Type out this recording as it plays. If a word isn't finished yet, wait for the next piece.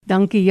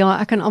Dankie, ja,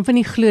 ek kan amper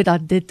nie glo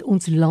dat dit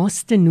ons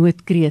laaste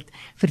noodkreet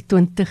vir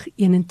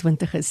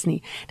 2021 is nie.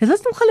 Dit was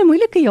nogal 'n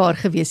moeilike jaar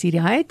gewees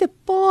hierdie. Hy het 'n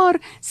paar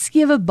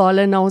skewe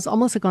balle na ons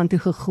almal se kant toe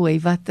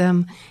gegooi, wat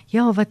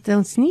wat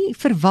ons nie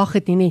verwag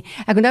het nie.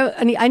 Ek onthou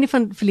aan die einde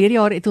van verlede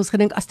jaar het ons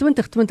gedink, as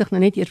 2020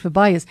 nou net eers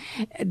verby is,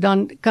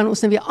 dan kan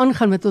ons nou weer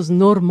aangaan met ons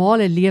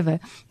normale lewe,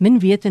 min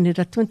wetende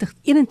dat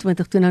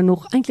 2021 toe nou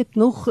eintlik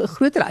nog 'n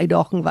groter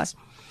uitdaging was.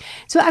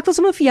 So ek wil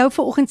sommer vir jou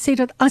vanoggend sê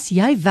dat as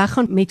jy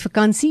weggaan met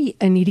vakansie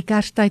in hierdie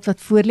Kerstyd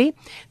wat voorlê,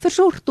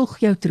 versorg tog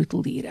jou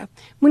troeteldiere.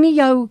 Moenie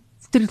jou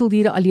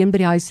troeteldiere alleen by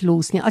die huis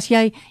los nie. As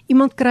jy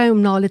iemand kry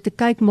om na hulle te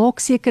kyk, maak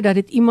seker dat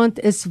dit iemand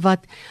is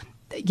wat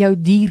jou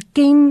dier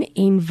ken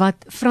en wat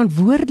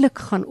verantwoordelik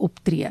gaan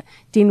optree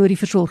teenoor die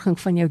versorging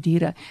van jou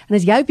diere. En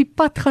as jy op die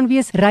pad gaan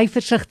wees, ry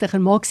versigtig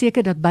en maak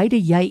seker dat beide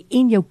jy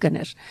en jou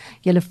kinders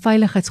julle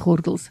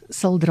veiligheidsgordels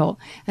sal dra.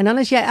 En dan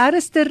as jy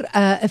ernstig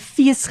 'n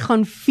fees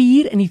gaan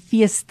vier in die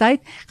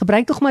feestyd,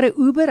 gebruik tog maar 'n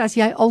Uber as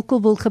jy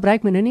alkohol wil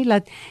gebruik, maar nou nie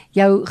laat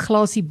jou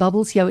glasie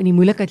bubbles jou in die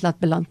moeilikheid laat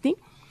beland nie.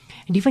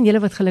 En die van julle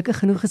wat gelukkig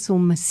genoeg is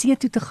om see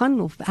toe te gaan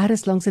of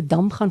ergens langs 'n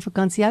dam gaan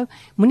vakansie hou,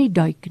 moenie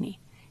duik nie.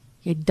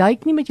 Jy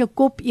duik nie met jou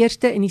kop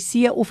eerste in die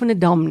see of in 'n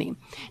dam nie.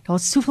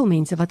 Daar's soveel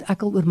mense wat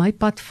ek al oor my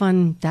pad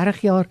van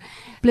 30 jaar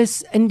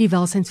plus in die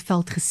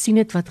welsynsveld gesien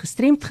het wat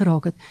gestremd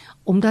geraak het,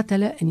 omdat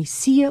hulle in die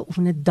see of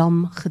in 'n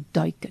dam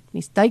geduik het.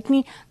 Mens duik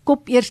nie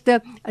kop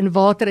eerste in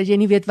water as jy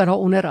nie weet wat daar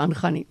onder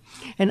aangaan nie.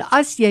 En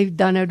as jy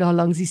dan nou daar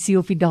langs die see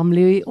of die dam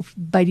lê of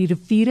by die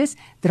rivier is,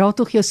 dra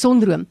tog jou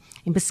sonroom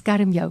en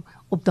beskerm jou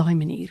op daai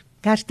manier.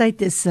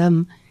 Kerstyd is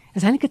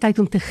eintlik 'n tyd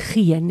om te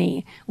gee,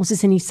 nê. Ons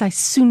is in die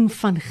seisoen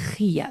van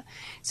gee.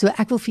 So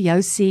ek wil vir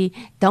jou sê,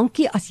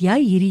 dankie as jy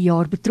hierdie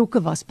jaar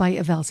betrokke was by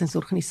 'n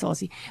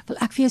welsynsorganisasie. Wil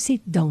ek vir jou sê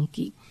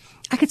dankie.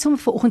 Ek het sommer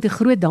vanoggend 'n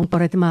groot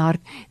dankbaarheid in my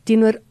hart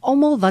teenoor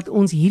almal wat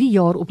ons hierdie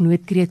jaar op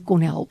noodkreet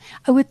kon help.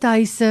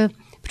 Ouerhuise,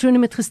 persone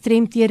met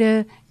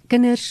gestremthede,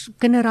 kinders,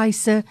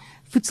 kinderhuise,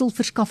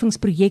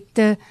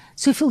 voedselverskaffingsprojekte,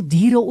 soveel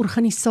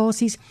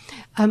diereorganisasies.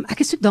 Ek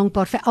is so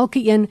dankbaar vir elke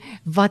een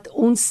wat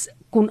ons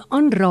kon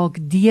aanraak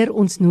deur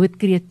ons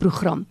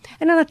noodkreetprogram.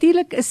 En dan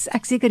natuurlik is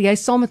ek seker jy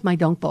saam met my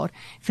dankbaar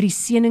vir die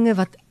seëninge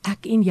wat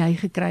ek en jy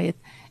gekry het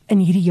in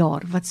hierdie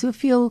jaar, wat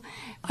soveel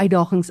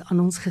uitdagings aan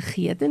ons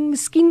gegee het. En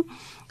miskien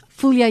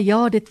voel jy,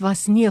 ja, dit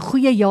was nie 'n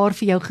goeie jaar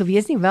vir jou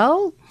gewees nie.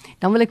 Wel,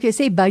 dan wil ek vir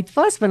jou sê, byt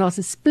vas, want daar's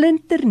 'n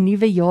splinter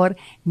nuwe jaar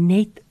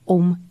net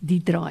om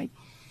die draai.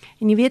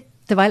 En jy weet,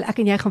 terwyl ek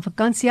en jy gaan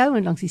vakansie hou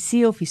en langs die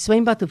see of die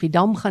swembad of die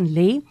dam gaan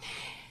lê,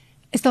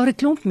 is daar 'n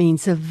klomp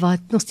mense wat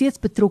nog steeds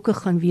betrokke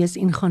gaan wees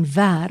en gaan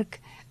werk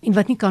en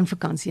wat nie kan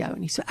vakansie hou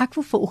nie. So ek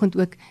wil vanoggend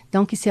ook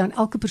dankie sê aan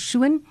elke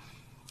persoon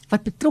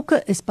wat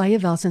betrokke is by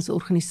 'n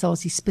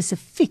welsynsorganisasie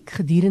spesifiek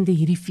gedurende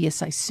hierdie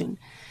feesseisoen.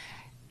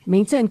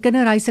 Mense in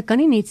kinderhuise kan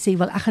nie net sê,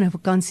 wel ek gaan nou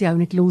vakansie hou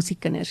en ek los die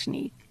kinders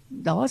nie.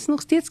 Daar is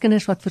nog steeds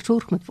kinders wat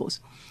versorg moet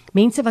word.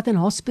 Mense wat in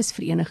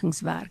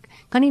hospiceverenigings werk,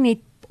 kan nie net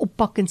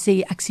oppak en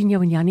sê ek sien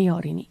jou in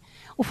Januarie nie.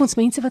 Of ons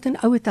mense wat in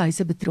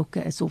ouerhuise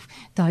betrokke is, of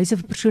die huise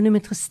vir persone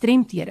met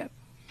gestremthede.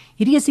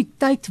 Hierdie is die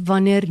tyd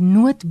wanneer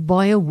nood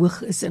baie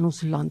hoog is in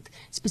ons land,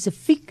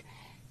 spesifiek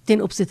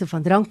ten opsigte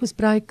van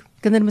drankmisbruik,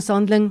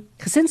 kindermishandeling,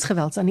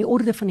 gesinsgeweld aan die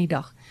orde van die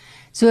dag.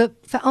 So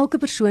vir elke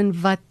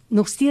persoon wat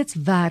nog steeds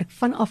werk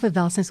vanaf 'n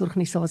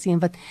welsynsorganisasie en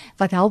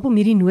wat help om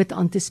hierdie nood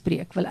aan te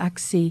spreek, wil ek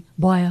sê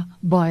baie,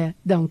 baie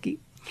dankie.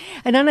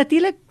 En dan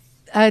natuurlik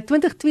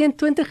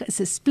 2022 is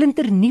 'n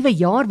splinter nuwe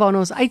jaar waarna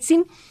ons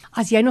uitsien.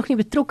 As jy nog nie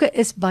betrokke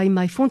is by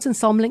my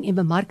fondsinsameling en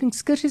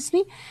bemarkingskursus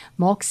nie,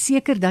 maak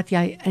seker dat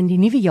jy in die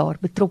nuwe jaar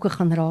betrokke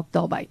gaan raak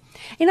daarbey.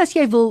 En as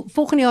jy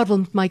volgende jaar wil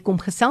met my kom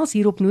gesels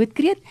hier op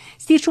Noodkreet,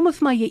 stuur sommer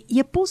vir my 'n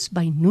e-pos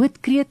by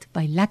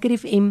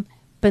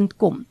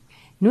noodkreet@lekkerfm.com.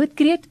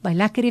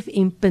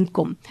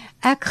 noodkreet@lekkerfm.com.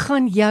 Ek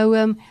gaan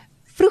jou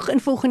vroeg in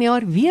volgende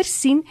jaar weer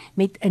sien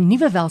met 'n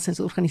nuwe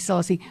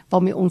welsynsorganisasie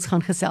waarmee ons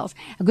gaan gesels.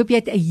 Ek hoop jy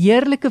het 'n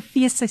heerlike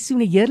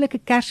feesseisoen, 'n heerlike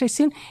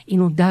Kersseisoen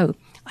en onthou,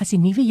 as die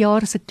nuwe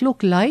jaar se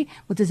klok lui,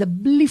 moet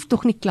asseblief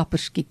tog nie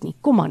klappers skiet nie.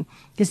 Kom aan,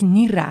 dis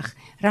nie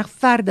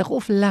regverdig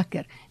of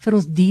lekker vir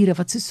ons diere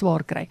wat so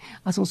swaar kry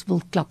as ons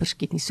wil klappers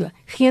skiet nie. So,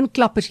 geen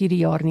klappers hierdie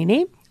jaar nie,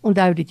 né?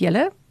 Onthou dit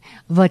julle.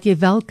 Wat jy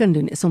wel kan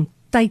doen is om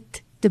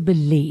tyd te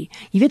belê.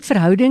 Jy weet,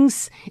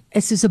 verhoudings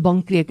is soos 'n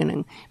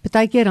bankrekening.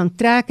 Partykeer dan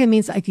trek 'n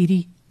mens uit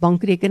hierdie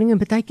bankrekening en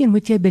partykeer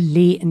moet jy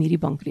belê in hierdie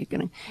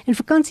bankrekening. En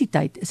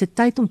vakansietyd is 'n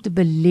tyd om te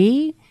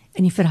belê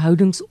in die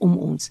verhoudings om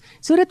ons,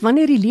 sodat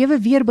wanneer die lewe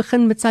weer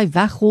begin met sy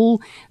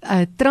weghol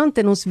trant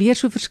en ons weer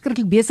so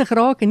verskriklik besig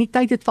raak en nie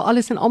tyd het vir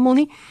alles en almal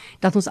nie,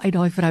 dat ons uit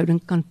daai verhouding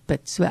kan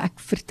put. So ek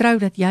vertrou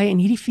dat jy in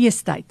hierdie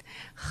feestyd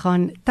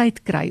gaan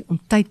tyd kry om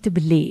tyd te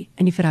belê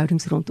in die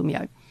verhoudings rondom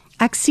jou.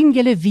 Ek sien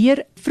julle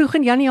weer vroeg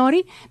in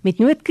Januarie met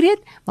Noodkreet.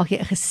 Mag jy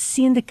 'n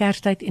geseënde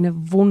Kerstyd en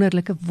 'n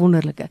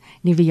wonderlike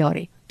nuwe jaar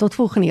hê. Tot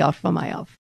volgende jaar van my af.